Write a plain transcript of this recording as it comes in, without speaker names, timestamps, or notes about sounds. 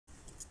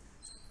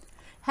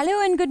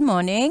Hello and good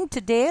morning.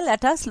 Today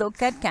let us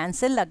look at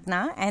Cancer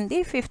Lagna and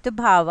the fifth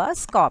Bhava,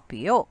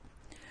 Scorpio.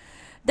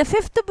 The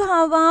fifth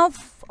Bhava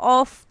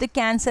of the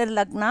Cancer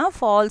Lagna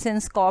falls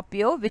in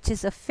Scorpio, which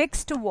is a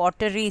fixed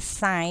watery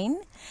sign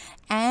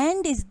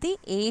and is the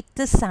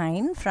eighth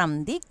sign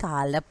from the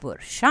Kala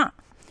Purusha.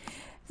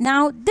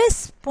 Now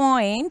this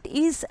point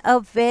is a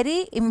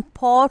very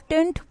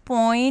important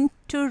point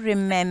to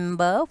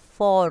remember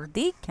for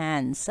the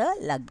Cancer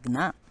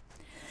Lagna.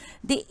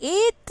 The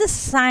eighth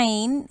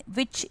sign,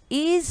 which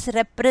is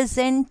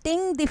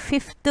representing the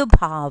fifth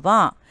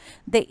bhava,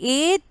 the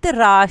eighth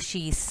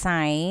Rashi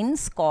sign,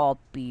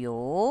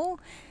 Scorpio,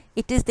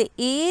 it is the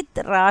eighth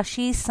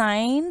Rashi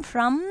sign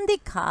from the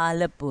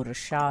Kala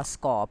Purusha,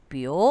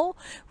 Scorpio,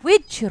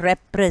 which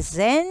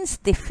represents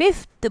the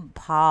fifth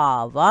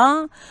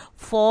bhava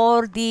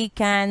for the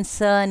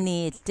Cancer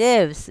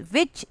natives,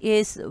 which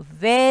is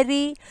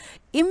very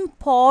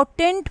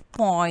important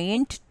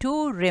point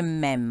to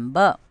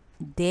remember.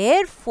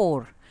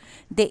 Therefore,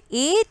 the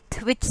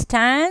eighth, which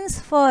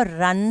stands for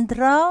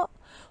Randra,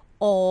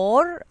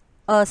 or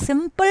a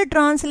simple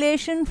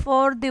translation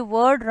for the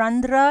word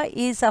Randra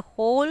is a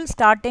hole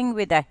starting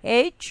with a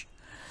H,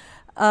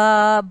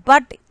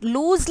 but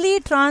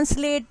loosely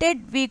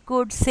translated we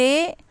could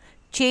say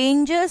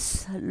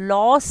changes,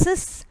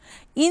 losses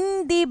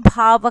in the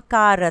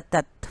Bhavakara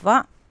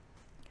Tattva,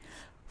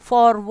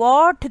 for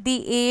what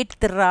the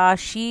eighth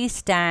Rashi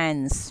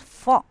stands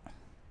for,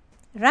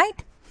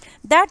 right?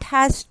 That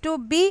has to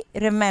be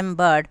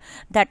remembered,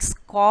 that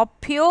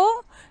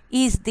Scorpio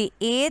is the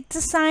eighth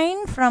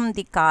sign from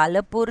the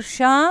Kala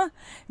Purusha,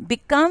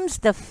 becomes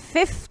the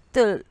fifth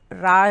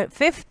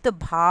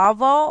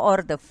bhava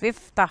or the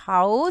fifth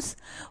house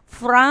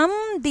from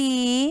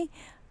the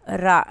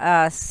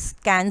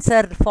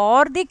Cancer,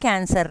 for the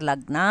Cancer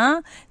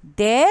Lagna.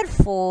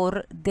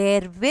 Therefore,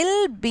 there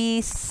will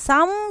be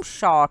some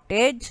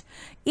shortage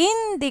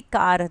in the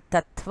Kara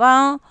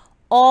Tattva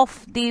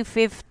of the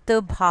fifth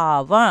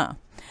bhava.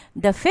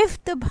 The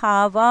fifth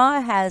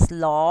bhava has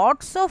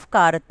lots of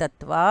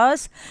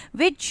karatattvas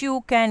which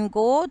you can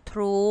go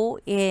through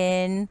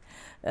in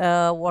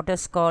what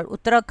is called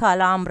Uttara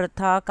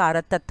Kalamrita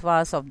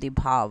karatattvas of the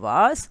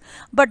bhavas.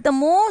 But the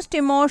most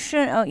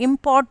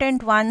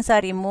important ones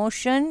are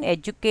emotion,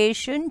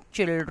 education,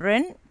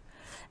 children,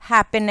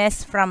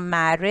 happiness from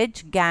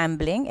marriage,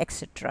 gambling,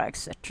 etc.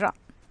 etc.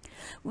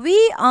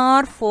 We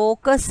are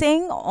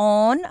focusing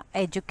on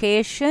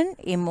education,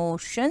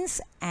 emotions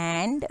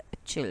and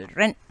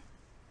children.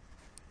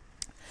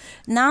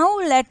 Now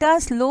let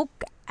us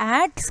look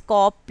at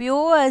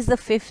Scorpio as the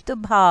fifth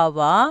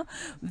bhava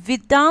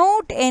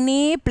without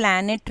any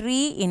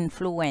planetary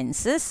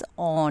influences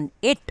on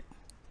it.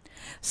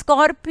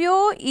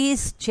 Scorpio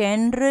is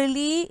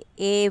generally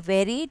a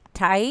very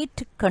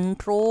tight,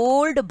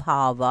 controlled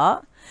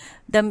bhava.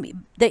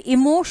 The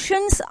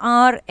emotions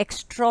are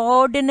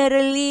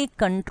extraordinarily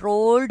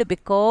controlled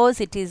because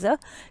it is a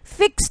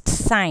fixed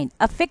sign.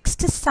 A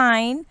fixed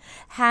sign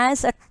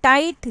has a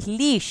tight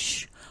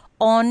leash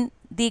on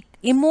the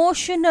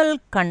emotional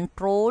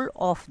control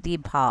of the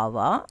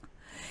bhava,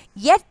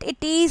 yet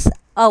it is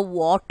a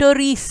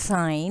watery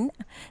sign.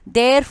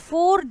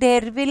 Therefore,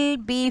 there will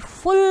be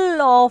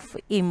full of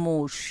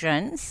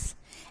emotions,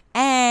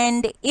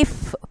 and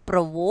if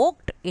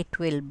provoked, it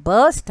will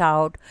burst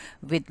out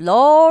with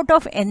lot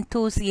of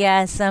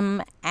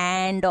enthusiasm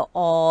and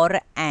or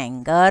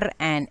anger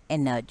and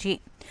energy.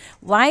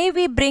 Why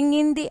we bring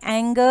in the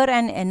anger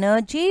and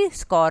energy?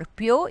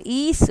 Scorpio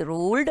is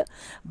ruled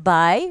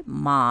by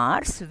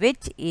Mars,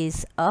 which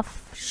is a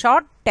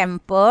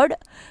short-tempered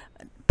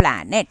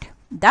planet.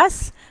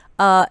 Thus,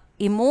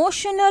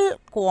 emotional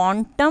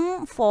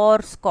quantum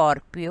for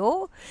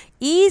Scorpio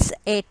is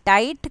a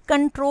tight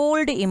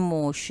controlled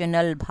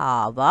emotional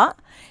bhava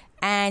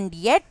and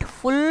yet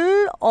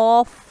full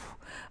of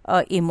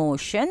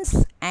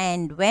emotions,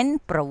 and when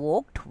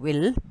provoked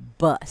will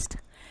burst.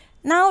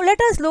 Now let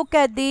us look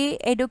at the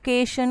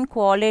education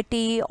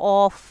quality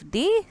of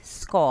the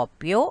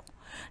Scorpio,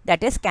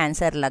 that is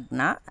Cancer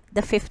Lagna,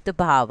 the fifth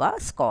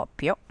bhava,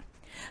 Scorpio.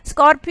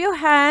 Scorpio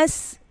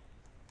has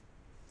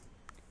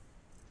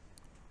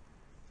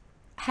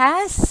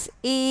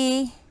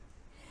a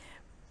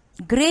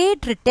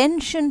great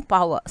retention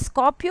power.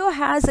 Scorpio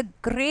has a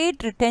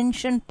great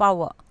retention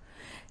power.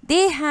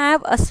 They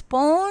have a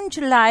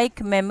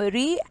sponge-like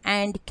memory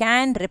and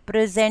can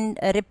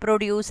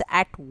reproduce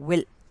at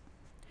will.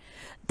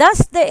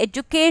 Thus, the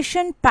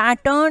education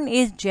pattern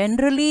is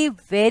generally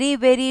very,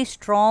 very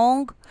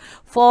strong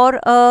for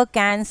a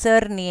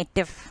Cancer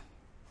native.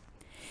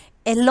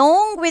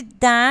 Along with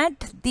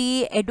that,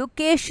 the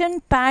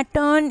education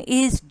pattern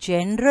is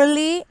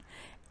generally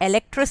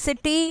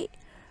electricity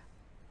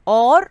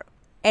or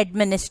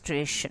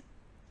administration,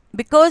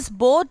 because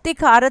both the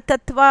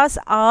Karatattvas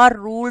are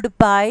ruled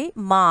by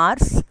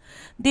Mars,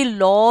 the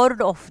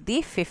lord of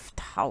the fifth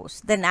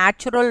house, the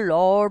natural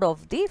lord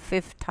of the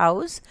fifth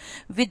house,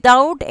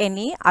 without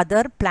any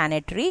other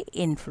planetary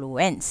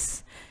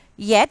influence.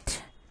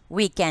 Yet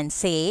we can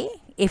say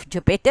If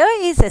Jupiter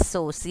is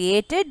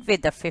associated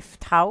with the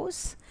 5th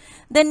house,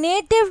 the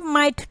native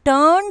might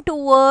turn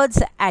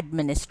towards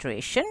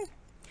administration.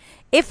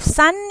 If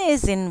Sun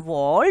is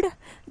involved,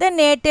 the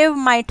native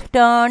might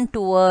turn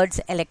towards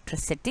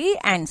electricity,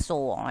 and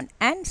so on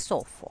and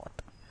so forth.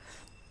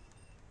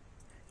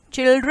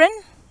 Children.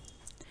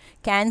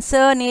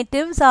 Cancer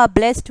natives are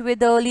blessed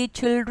with early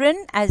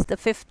children, as the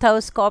 5th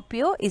house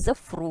Scorpio is a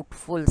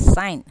fruitful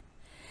sign.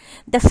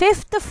 The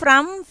 5th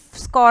from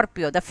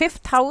Scorpio, the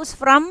 5th house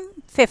from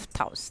 5th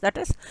house, that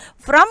is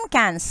from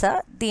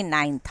Cancer, the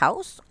 9th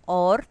house,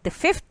 or the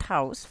 5th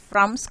house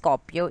from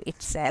Scorpio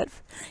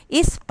itself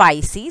is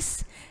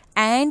Pisces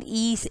and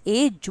is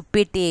a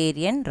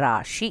Jupiterian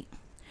Rashi.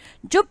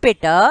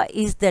 Jupiter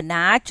is the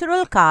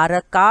natural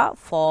karaka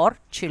for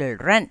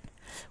children.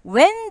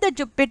 When the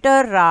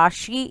Jupiter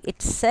Rashi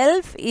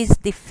itself is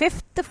the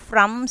 5th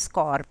from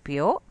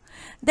Scorpio,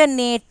 the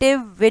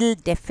native will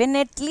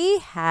definitely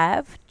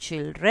have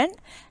children,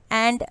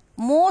 and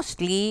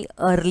mostly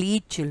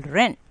early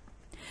children.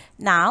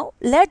 Now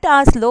let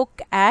us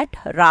look at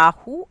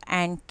Rahu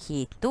and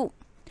Ketu.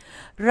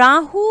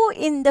 Rahu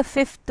in the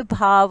 5th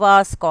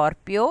Bhava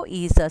Scorpio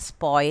is a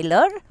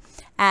spoiler,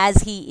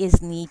 as he is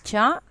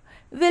Nicha,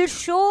 will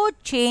show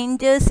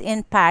changes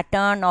in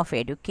pattern of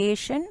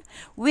education,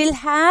 will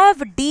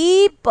have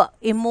deep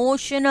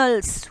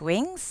emotional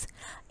swings.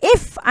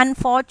 If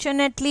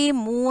unfortunately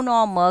Moon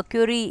or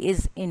Mercury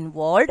is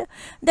involved,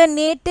 the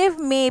native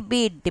may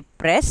be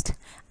depressed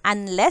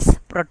unless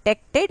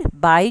protected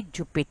by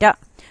Jupiter.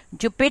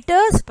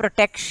 Jupiter's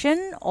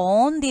protection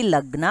on the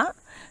Lagna,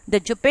 the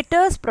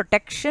Jupiter's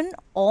protection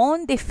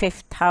on the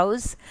 5th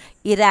house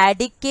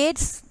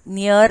eradicates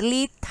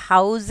nearly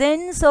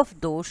thousands of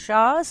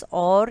doshas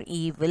or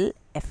evil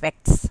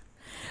effects.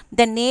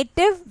 The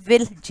native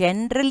will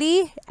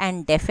generally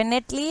and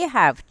definitely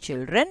have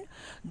children,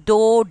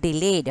 though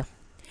delayed.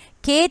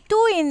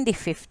 Ketu in the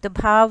 5th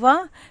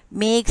Bhava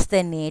makes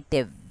the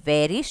native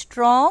very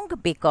strong,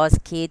 because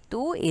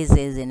Ketu is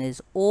in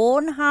his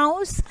own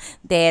house,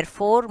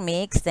 therefore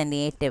makes the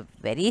native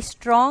very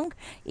strong,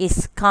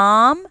 is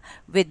calm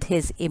with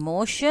his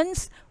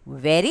emotions,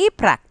 very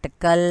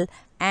practical,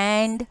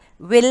 and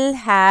will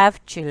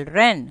have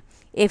children.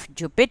 If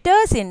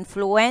Jupiter's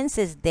influence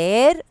is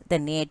there, the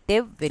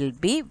native will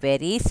be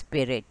very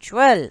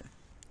spiritual.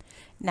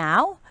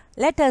 Now,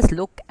 let us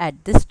look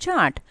at this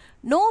chart.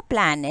 No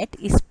planet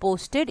is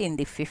posted in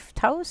the 5th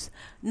house.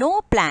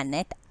 No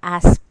planet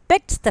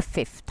aspects the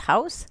 5th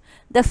house.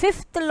 The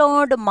 5th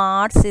Lord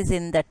Mars is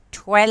in the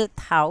 12th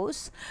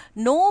house.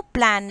 No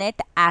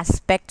planet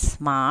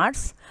aspects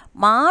Mars.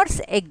 Mars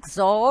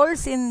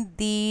exalts in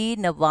the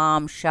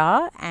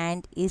Navamsha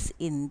and is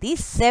in the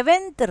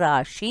 7th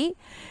Rashi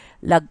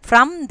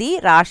from the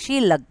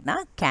Rashi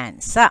Lagna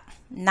Cancer.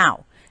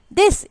 Now,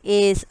 this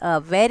is a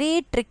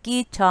very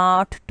tricky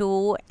chart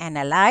to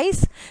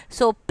analyze,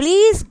 so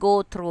please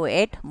go through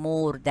it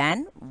more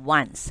than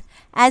once.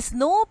 As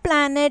no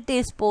planet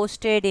is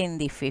posted in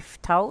the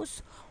 5th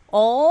house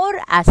or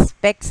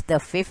aspects the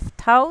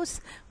 5th house,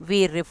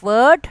 we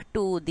revert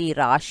to the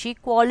Rashi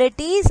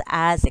qualities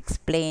as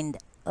explained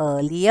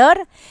earlier,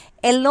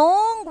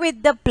 along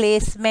with the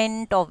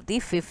placement of the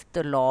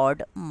 5th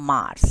Lord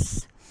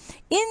Mars.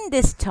 In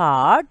this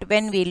chart,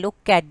 when we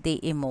look at the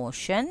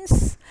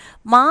emotions,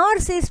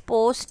 Mars is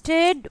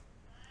posted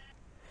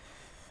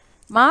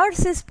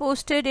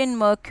in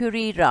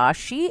Mercury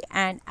Rashi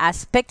and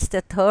aspects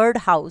the 3rd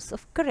house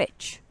of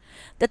courage.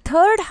 The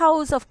 3rd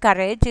house of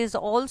courage is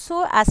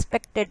also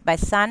aspected by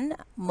Sun,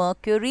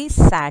 Mercury,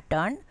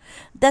 Saturn.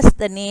 Thus,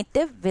 the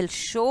native will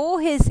show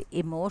his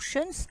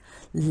emotions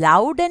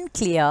loud and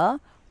clear,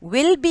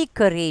 will be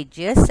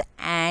courageous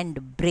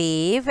and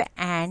brave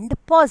and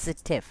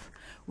positive.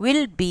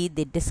 Will be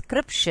the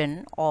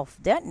description of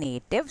the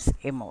native's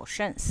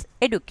emotions.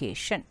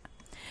 Education.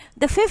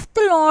 The 5th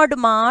Lord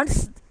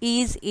Mars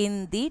is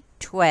in the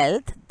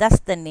 12th, thus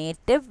the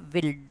native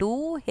will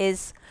do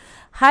his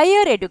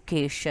higher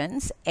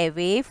educations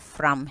away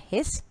from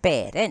his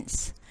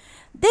parents.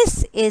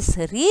 This is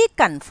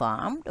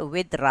reconfirmed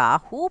with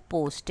Rahu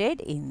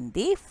posted in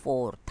the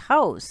 4th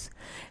house,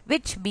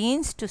 which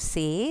means to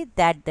say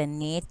that the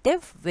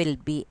native will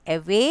be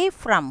away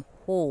from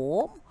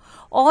home,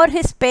 or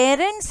his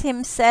parents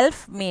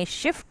himself may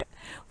shift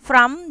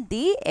from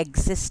the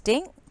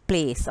existing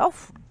place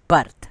of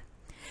birth.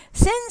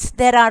 Since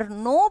there are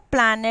no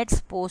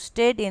planets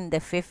posted in the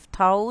 5th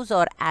house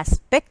or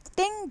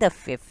aspecting the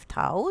 5th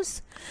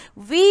house,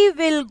 we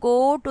will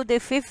go to the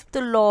 5th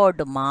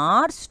Lord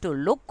Mars to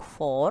look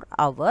for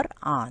our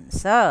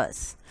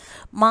answers.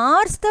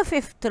 Mars, the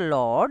 5th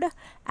Lord,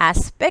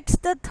 aspects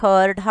the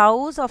 3rd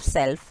house of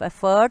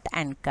self-effort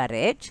and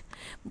courage.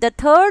 The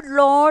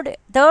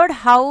 3rd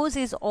house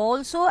is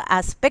also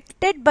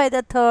aspected by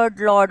the 3rd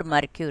Lord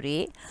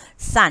Mercury,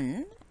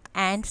 Sun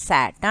and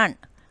Saturn.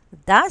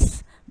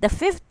 Thus, the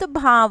 5th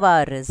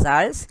Bhava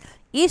results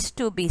is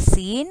to be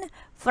seen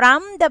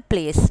from the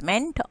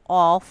placement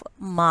of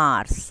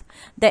Mars.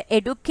 The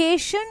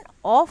education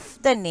of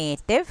the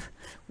native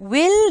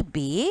will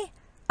be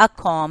a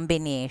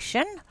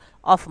combination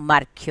of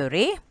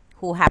Mercury,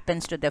 who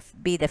happens to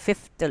be the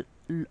fifth, the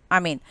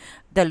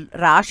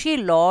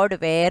Rashi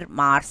Lord where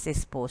Mars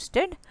is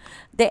posted.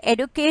 The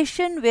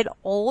education will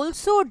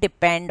also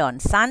depend on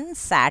Sun,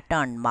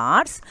 Saturn,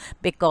 Mars,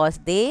 because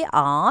they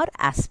are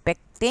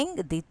aspecting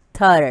the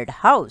third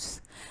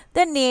house.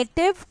 The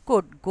native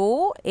could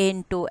go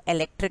into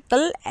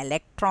electrical,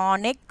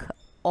 electronic,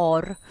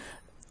 or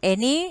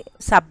any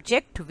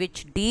subject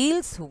which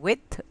deals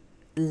with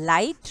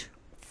light,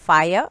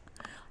 fire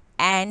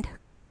and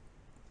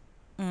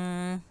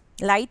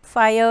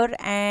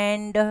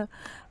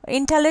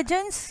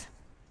intelligence.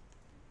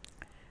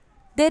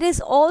 There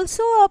is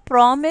also a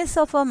promise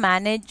of a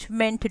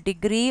management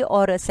degree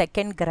or a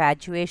second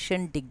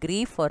graduation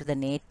degree for the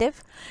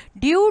native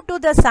due to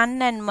the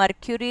Sun and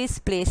Mercury's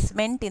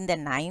placement in the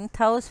 9th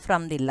house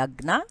from the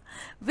Lagna,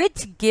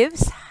 which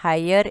gives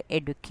higher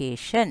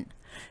education.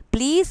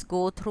 Please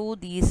go through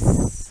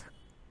these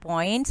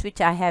points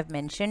which I have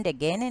mentioned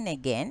again and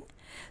again,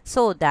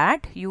 so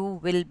that you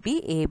will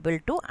be able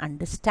to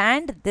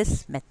understand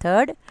this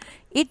method.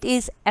 It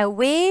is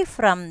away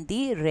from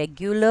the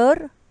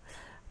regular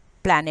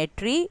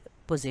planetary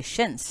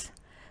positions.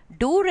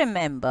 Do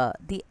remember,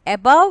 the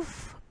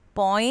above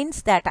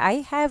points that I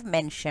have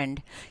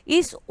mentioned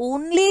is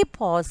only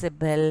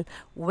possible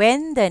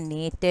when the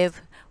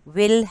native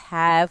will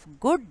have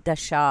good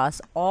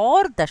dashas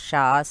or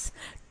dashas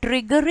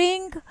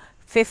triggering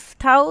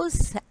 5th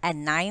house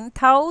and 9th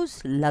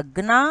house,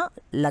 Lagna,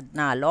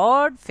 Lagna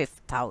Lord,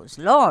 5th house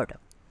Lord.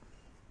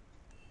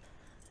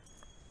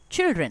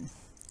 Children,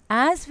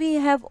 as we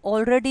have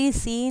already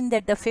seen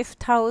that the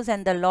 5th house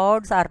and the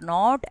Lords are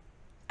not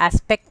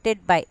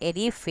aspected by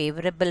any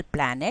favorable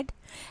planet,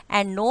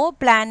 and no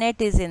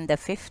planet is in the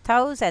 5th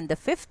house, and the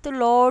 5th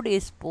Lord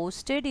is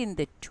posted in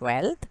the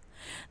 12th.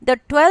 The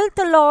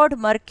 12th Lord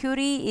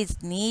Mercury is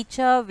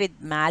Neecha with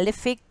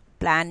malefic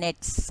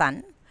planet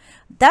Sun.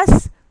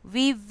 Thus,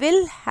 we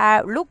will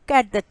look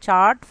at the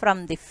chart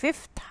from the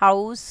 5th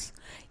house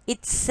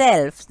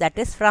itself, that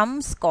is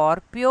from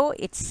Scorpio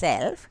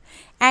itself,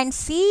 and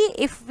see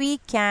if we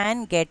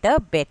can get a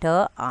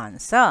better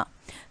answer.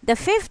 The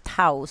 5th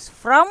house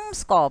from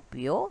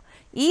Scorpio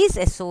is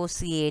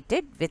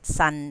associated with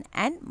Sun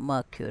and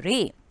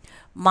Mercury.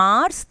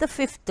 Mars, the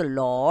 5th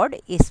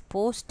Lord, is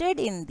posted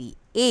in the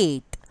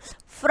 8th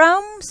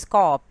from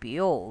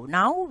Scorpio.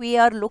 Now we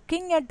are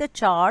looking at the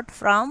chart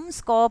from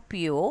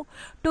Scorpio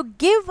to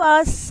give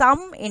us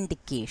some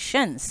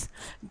indications.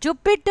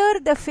 Jupiter,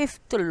 the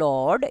 5th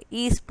Lord,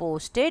 is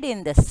posted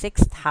in the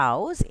 6th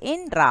house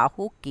in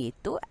Rahu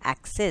Ketu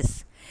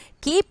axis.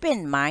 Keep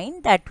in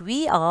mind that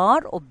we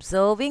are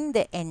observing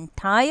the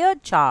entire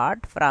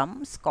chart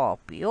from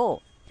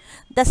Scorpio.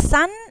 The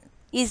Sun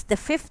is the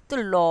 5th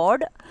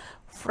Lord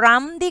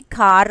from the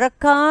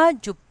karaka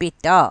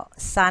Jupiter.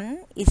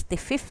 Sun is the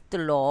 5th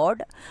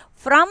Lord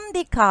from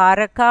the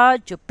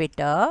karaka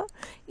Jupiter,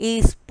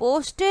 is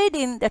posted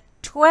in the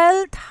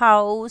 12th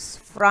house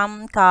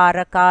from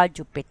karaka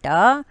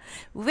Jupiter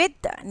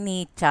with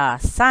Neecha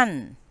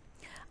Sun.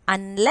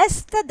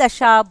 Unless the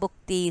dasha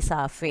bhuktis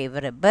are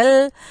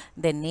favorable,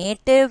 the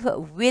native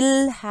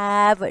will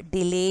have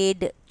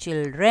delayed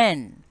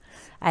children.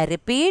 I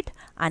repeat,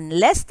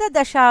 unless the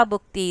dasha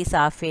bhuktis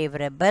are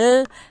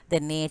favorable,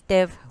 the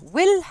native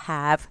will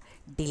have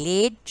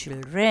delayed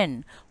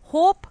children.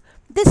 Hope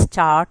this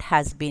chart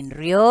has been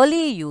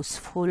really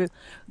useful.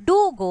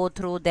 Do go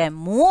through them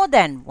more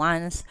than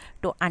once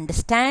to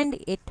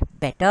understand it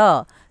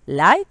better.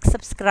 Like,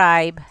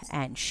 subscribe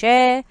and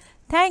share.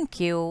 Thank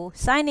you.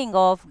 Signing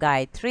off,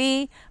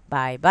 Gayatri.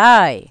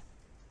 Bye-bye.